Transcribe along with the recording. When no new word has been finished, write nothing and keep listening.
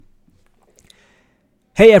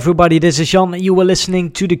Hey everybody, this is Jan. You were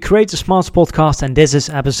listening to the Creator Smarts podcast, and this is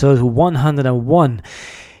episode 101.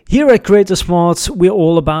 Here at Creator Smarts, we're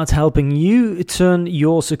all about helping you turn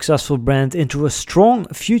your successful brand into a strong,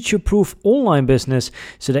 future-proof online business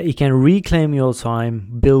so that you can reclaim your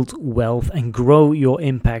time, build wealth, and grow your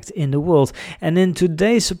impact in the world. And in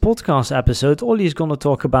today's podcast episode, Ollie is going to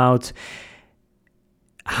talk about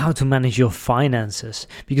how to manage your finances,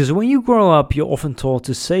 because when you grow up you're often taught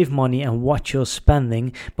to save money and watch your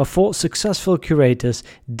spending, but for successful curators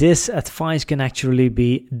this advice can actually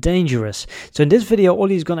be dangerous. So in this video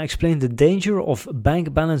Ollie is going to explain the danger of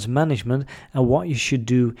bank balance management and what you should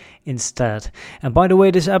do instead. And by the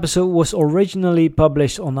way, this episode was originally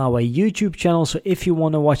published on our YouTube channel, so if you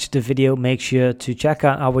want to watch the video, make sure to check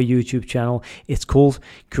out our YouTube channel. It's called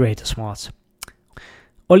Creator Smarts.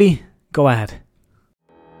 Ollie, go ahead.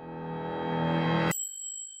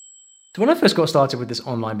 So when I first got started with this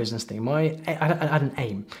online business thing, I had an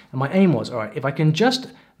aim. And my aim was, all right, if I can just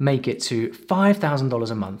make it to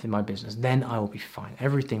 $5,000 a month in my business, then I will be fine.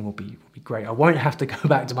 Everything will be great. I won't have to go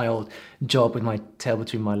back to my old job with my tail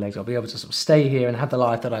between my legs. I'll be able to sort of stay here and have the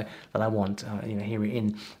life that I want, here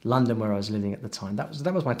in London where I was living at the time.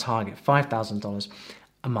 That was my target, $5,000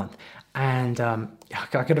 a month. And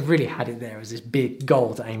I could have really had it there as this big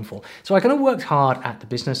goal to aim for. So I kind of worked hard at the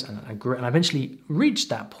business, and I grew, and I eventually reached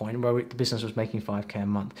that point where the business was making $5,000 a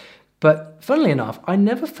month. But funnily enough, I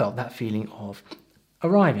never felt that feeling of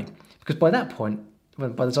arriving, because by that point,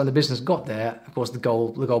 by the time the business got there, of course the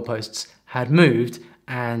goalposts had moved,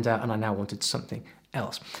 and I now wanted something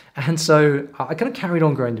else. And so I kind of carried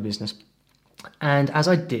on growing the business. And as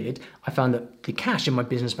I did, I found that the cash in my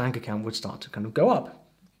business bank account would start to kind of go up.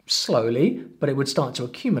 Slowly, but it would start to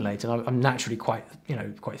accumulate, and I'm naturally quite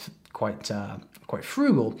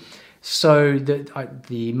frugal, so that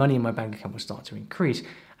the money in my bank account would start to increase.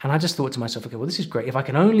 And I just thought to myself, okay, well, this is great. If I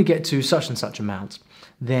can only get to such and such amount,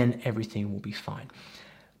 then everything will be fine.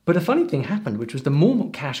 But a funny thing happened, which was the more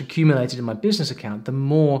cash accumulated in my business account, the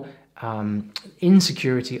more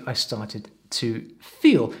insecurity I started to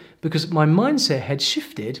feel, because my mindset had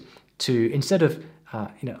shifted to, instead of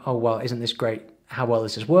oh well, isn't this great? How well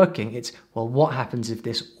this is working, it's, well, what happens if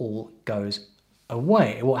this all goes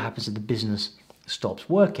away? What happens if the business stops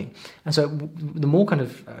working? And so the more kind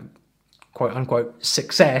of quote unquote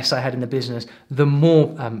success I had in the business, the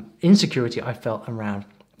more insecurity I felt around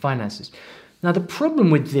finances. Now, the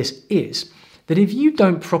problem with this is that if you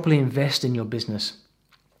don't properly invest in your business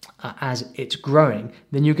as it's growing,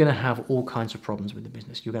 then you're going to have all kinds of problems with the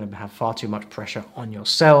business. You're going to have far too much pressure on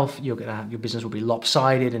yourself. You're going to have, your business will be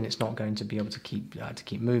lopsided, and it's not going to be able to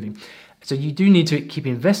keep moving. So you do need to keep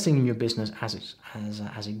investing in your business as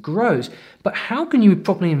it grows. But how can you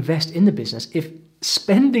properly invest in the business if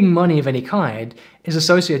spending money of any kind is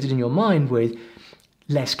associated in your mind with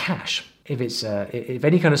less cash? If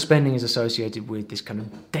any kind of spending is associated with this kind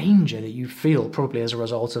of danger that you feel, probably as a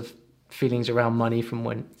result of feelings around money from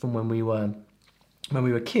when we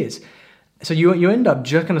were kids. So you end up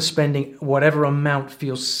just kind of spending whatever amount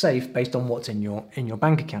feels safe based on what's in your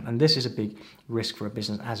bank account, and this is a big risk for a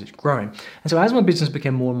business as it's growing. And so as my business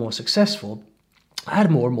became more and more successful, I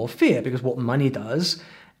had more and more fear, because what money does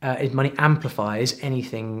is money amplifies any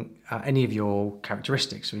of your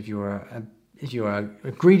characteristics. So if you're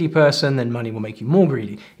a greedy person, then money will make you more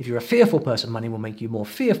greedy. If you're a fearful person, money will make you more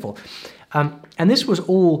fearful. And this was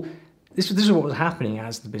what was happening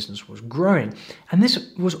as the business was growing. And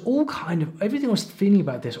this was all kind of, everything I was feeling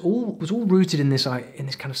about this was all rooted in this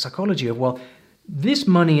kind of psychology of, well, this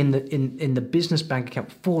money in the business bank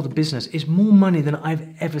account for the business is more money than I've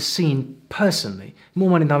ever seen personally, more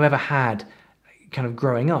money than I've ever had kind of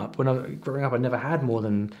growing up. Growing up, I never had more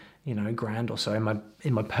than, $1,000 or so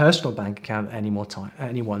in my personal bank account at any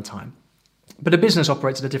one time. But a business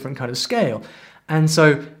operates at a different kind of scale. And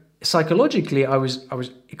so psychologically, I was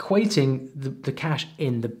equating the cash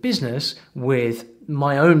in the business with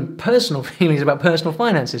my own personal feelings about personal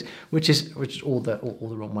finances, which is all the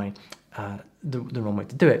wrong way, the wrong way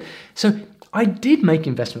to do it. So I did make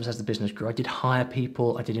investments as the business grew. I did hire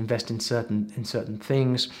people. I did invest in certain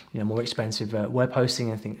things, more expensive web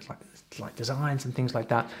hosting and things like designs and things like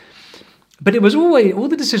that. But it was always, all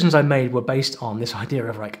the decisions I made were based on this idea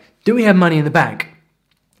of, like, do we have money in the bank?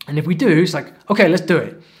 And if we do, it's like, okay, let's do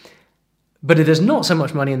it. But if there's not so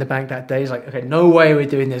much money in the bank that day, it's like, okay, no way we're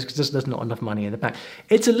doing this, because there's not enough money in the bank.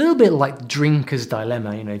 It's a little bit like drinker's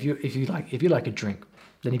dilemma. If you like a drink,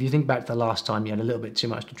 then if you think back to the last time you had a little bit too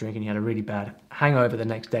much to drink and you had a really bad hangover the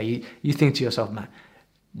next day, you think to yourself, man,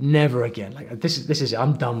 never again. Like, this is it.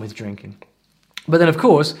 I'm done with drinking. But then, of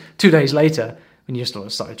course, 2 days later, when you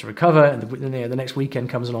just started to recover, and the next weekend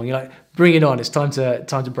comes along, you're like, bring it on! It's time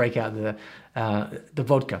to break out the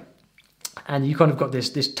vodka, and you kind of got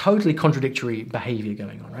this totally contradictory behavior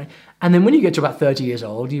going on, right? And then when you get to about 30 years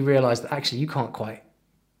old, you realize that actually you can't quite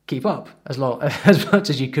keep up as much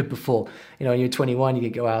as you could before. When you're 21, you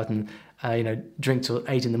could go out and drink till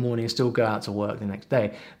 8 in the morning and still go out to work the next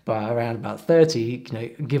day. But around about 30,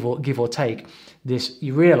 give or take,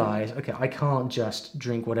 you realize, okay, I can't just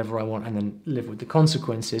drink whatever I want and then live with the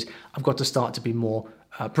consequences. I've got to start to be more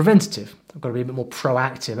preventative. I've got to be a bit more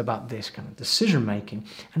proactive about this kind of decision making.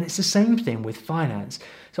 And it's the same thing with finance.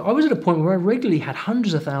 So I was at a point where I regularly had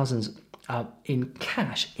hundreds of thousands in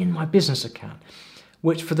cash in my business account,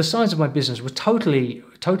 which for the size of my business was totally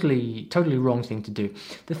wrong thing to do.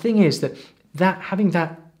 The thing is that having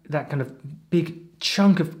that kind of big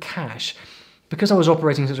chunk of cash, because I was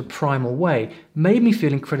operating in such a primal way, made me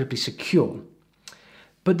feel incredibly secure.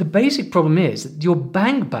 But the basic problem is that your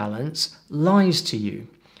bank balance lies to you.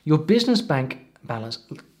 Your business bank balance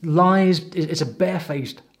lies, it's a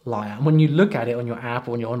barefaced liar. And when you look at it on your app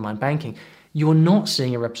or on your online banking, you're not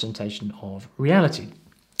seeing a representation of reality.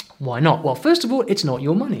 Why not? Well, first of all, it's not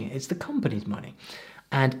your money. It's the company's money.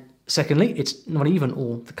 And secondly, it's not even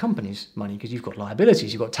all the company's money, because you've got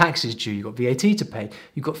liabilities, you've got taxes due, you've got VAT to pay,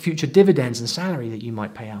 you've got future dividends and salary that you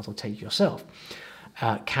might pay out or take yourself.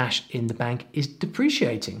 Cash in the bank is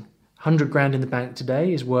depreciating. 100 grand in the bank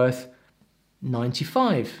today is worth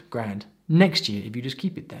 95 grand next year if you just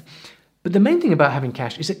keep it there. But the main thing about having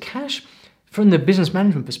cash is that cash, from the business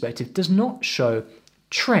management perspective, does not show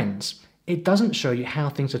trends. It doesn't show you how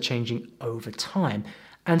things are changing over time.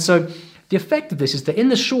 And so the effect of this is that in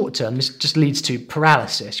the short term, this just leads to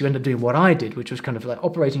paralysis. You end up doing what I did, which was kind of like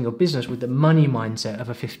operating your business with the money mindset of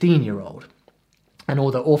a 15-year-old and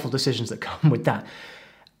all the awful decisions that come with that.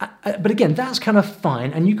 But again, that's kind of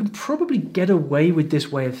fine. And you can probably get away with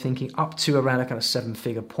this way of thinking up to around a kind of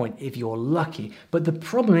 7-figure point if you're lucky. But the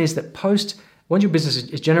problem is that once your business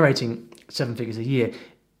is generating 7 figures a year,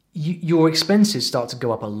 your expenses start to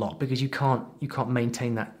go up a lot, because you can't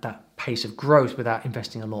maintain that pace of growth without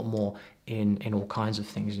investing a lot more in all kinds of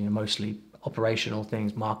things, mostly operational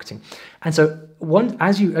things, marketing. And so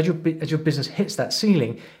as your business hits that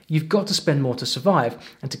ceiling, you've got to spend more to survive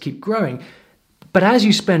and to keep growing. But as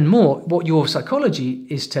you spend more, what your psychology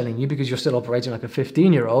is telling you, because you're still operating like a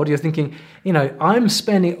 15-year-old, you're thinking, I'm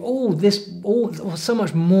spending so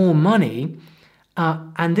much more money.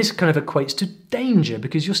 And this kind of equates to danger,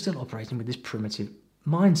 because you're still operating with this primitive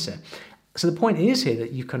mindset. So the point is here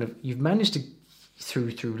that you've managed to,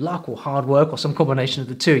 through luck or hard work or some combination of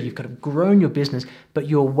the two, you've kind of grown your business, but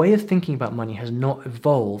your way of thinking about money has not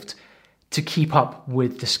evolved to keep up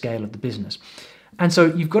with the scale of the business. And so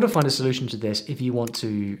you've got to find a solution to this if you want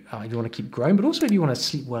to keep growing, but also if you want to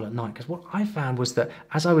sleep well at night. Because what I found was that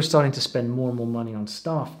as I was starting to spend more and more money on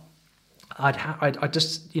staff, I'd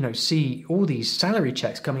just see all these salary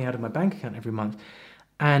checks coming out of my bank account every month,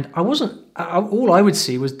 and all I would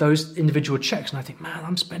see was those individual checks, and I think, man,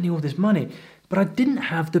 I'm spending all this money, but I didn't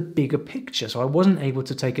have the bigger picture, so I wasn't able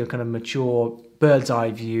to take a kind of mature bird's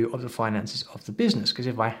eye view of the finances of the business. Because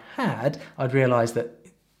if I had, I'd realize that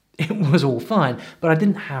it was all fine, but I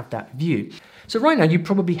didn't have that view. So right now you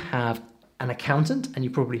probably have an accountant and you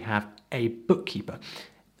probably have a bookkeeper.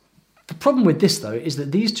 The problem with this, though, is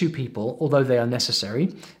that these two people, although they are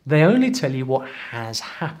necessary, they only tell you what has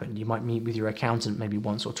happened. You might meet with your accountant maybe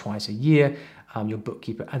once or twice a year, your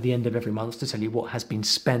bookkeeper at the end of every month to tell you what has been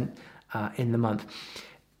spent in the month.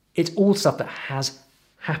 It's all stuff that has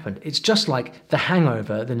happened. It's just like the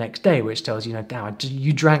hangover the next day, which tells you, now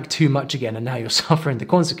you drank too much again and now you're suffering the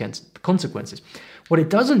consequences. What it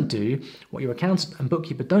doesn't do, what your accountant and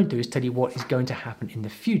bookkeeper don't do, is tell you what is going to happen in the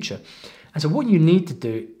future. And so what you need to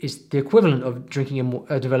do is the equivalent of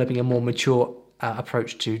developing a more mature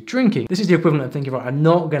approach to drinking. This is the equivalent of thinking, right, I'm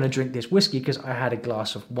not going to drink this whiskey because I had a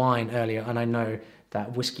glass of wine earlier and I know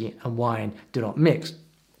that whiskey and wine do not mix,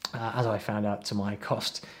 as I found out to my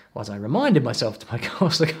cost, or as I reminded myself to my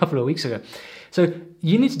cost a couple of weeks ago. So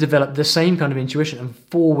you need to develop the same kind of intuition and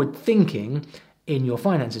forward thinking in your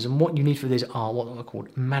finances. And what you need for this are what are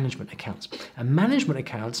called management accounts. And management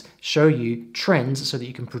accounts show you trends so that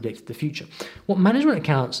you can predict the future. What management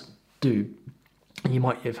accounts do, and you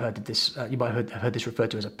might have heard this, have heard this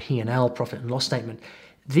referred to as a P&L, profit and loss statement.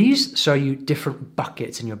 These show you different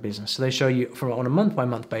buckets in your business. So they show you on a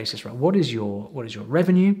month-by-month basis, right? What is your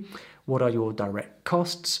revenue? What are your direct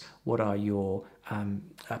costs? What are your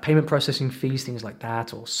payment processing fees, things like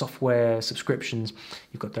that, or software subscriptions?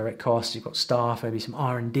 You've got direct costs, you've got staff, maybe some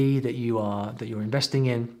R&D that you're investing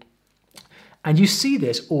in, and you see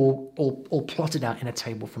this all plotted out in a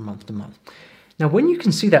table from month to month. Now, when you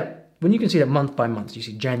can see that month by month, you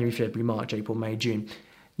see January, February, March, April, May, June,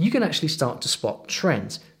 you can actually start to spot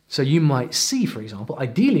trends. So you might see, for example,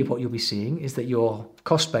 ideally what you'll be seeing is that your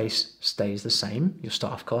cost base stays the same, your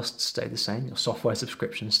staff costs stay the same, your software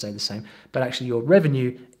subscriptions stay the same, but actually your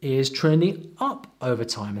revenue is trending up over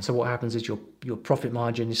time. And so what happens is your profit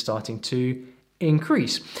margin is starting to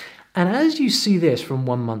increase. And as you see this from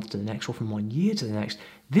 1 month to the next, or from 1 year to the next,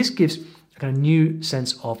 this gives a kind of new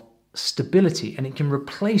sense of stability, and it can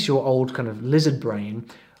replace your old kind of lizard brain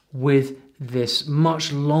with this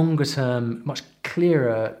much longer term, much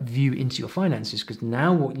clearer view into your finances, because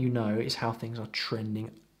now what you know is how things are trending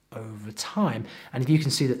over time. And if you can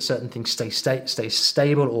see that certain things stay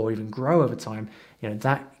stable or even grow over time, you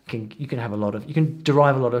can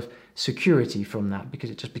derive a lot of security from that, because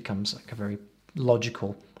it just becomes like a very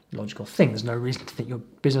logical thing. There's no reason to think your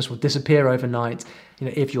business will disappear overnight,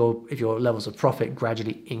 if your levels of profit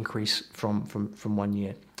gradually increase from 1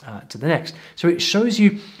 year to the next. So it shows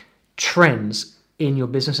you trends in your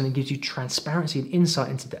business, and it gives you transparency and insight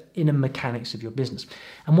into the inner mechanics of your business.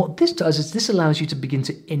 And what this does is this allows you to begin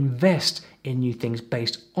to invest in new things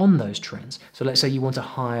based on those trends. So let's say you want to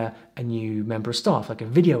hire a new member of staff, like a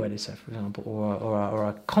video editor, for example, or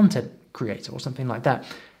a content creator or something like that.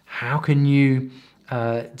 How do you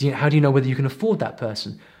know whether you can afford that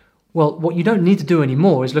person? Well, what you don't need to do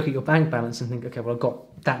anymore is look at your bank balance and think, okay, well, I've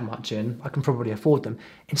got that much in, I can probably afford them.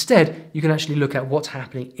 Instead, you can actually look at what's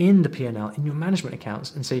happening in the P&L, in your management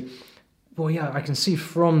accounts, and say, well, yeah, I can see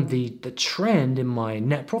from the trend in my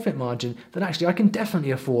net profit margin that actually I can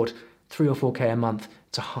definitely afford 3 or 4K a month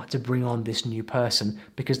to bring on this new person,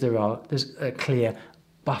 because there's a clear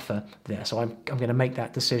buffer there. So I'm going to make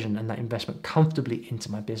that decision and that investment comfortably into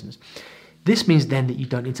my business. This means then that you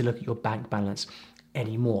don't need to look at your bank balance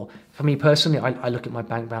anymore. For me personally, I look at my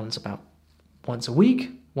bank balance about once a week,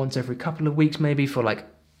 once every couple of weeks maybe, for like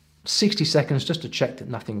 60 seconds, just to check that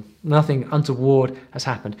nothing untoward has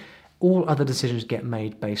happened. All other decisions get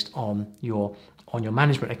made based on your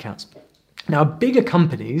management accounts. Now, bigger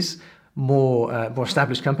companies, more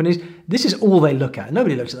established companies, this is all they look at.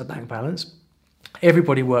 Nobody looks at the bank balance.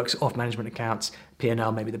 Everybody works off management accounts,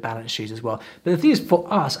 P&L, maybe the balance sheet as well. But the thing is, for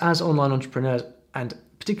us as online entrepreneurs, and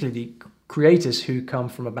particularly the creators who come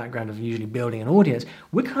from a background of usually building an audience,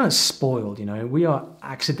 we're kind of spoiled, We are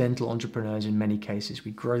accidental entrepreneurs in many cases.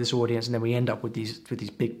 We grow this audience and then we end up with these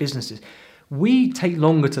big businesses. We take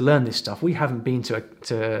longer to learn this stuff. We haven't been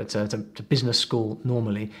to business school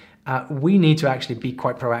normally. We need to actually be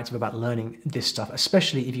quite proactive about learning this stuff,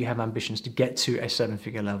 especially if you have ambitions to get to a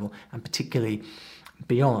 7-figure level, and particularly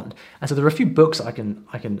beyond. And so there are a few books I can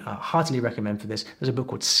heartily recommend for this. There's a book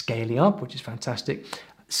called Scaling Up, which is fantastic.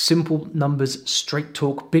 Simple Numbers, Straight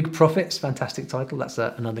Talk, Big Profits, fantastic title. That's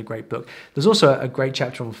another great book. There's also a great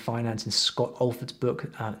chapter on finance in Scott Alford's book,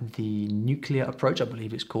 The Nuclear Approach, I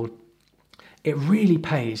believe it's called. It really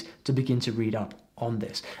pays to begin to read up on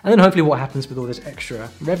this. And then hopefully what happens with all this extra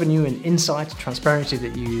revenue and insight, transparency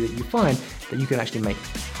that you find, that you can actually make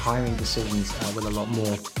hiring decisions with a lot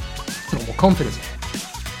more confidence.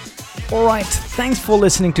 Alright, thanks for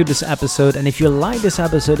listening to this episode, and if you like this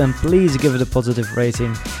episode, then please give it a positive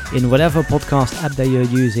rating in whatever podcast app that you're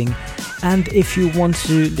using. And if you want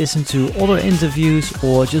to listen to other interviews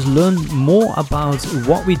or just learn more about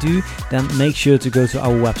what we do, then make sure to go to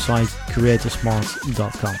our website,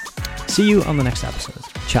 creatorsmart.com. See you on the next episode.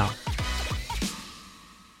 Ciao.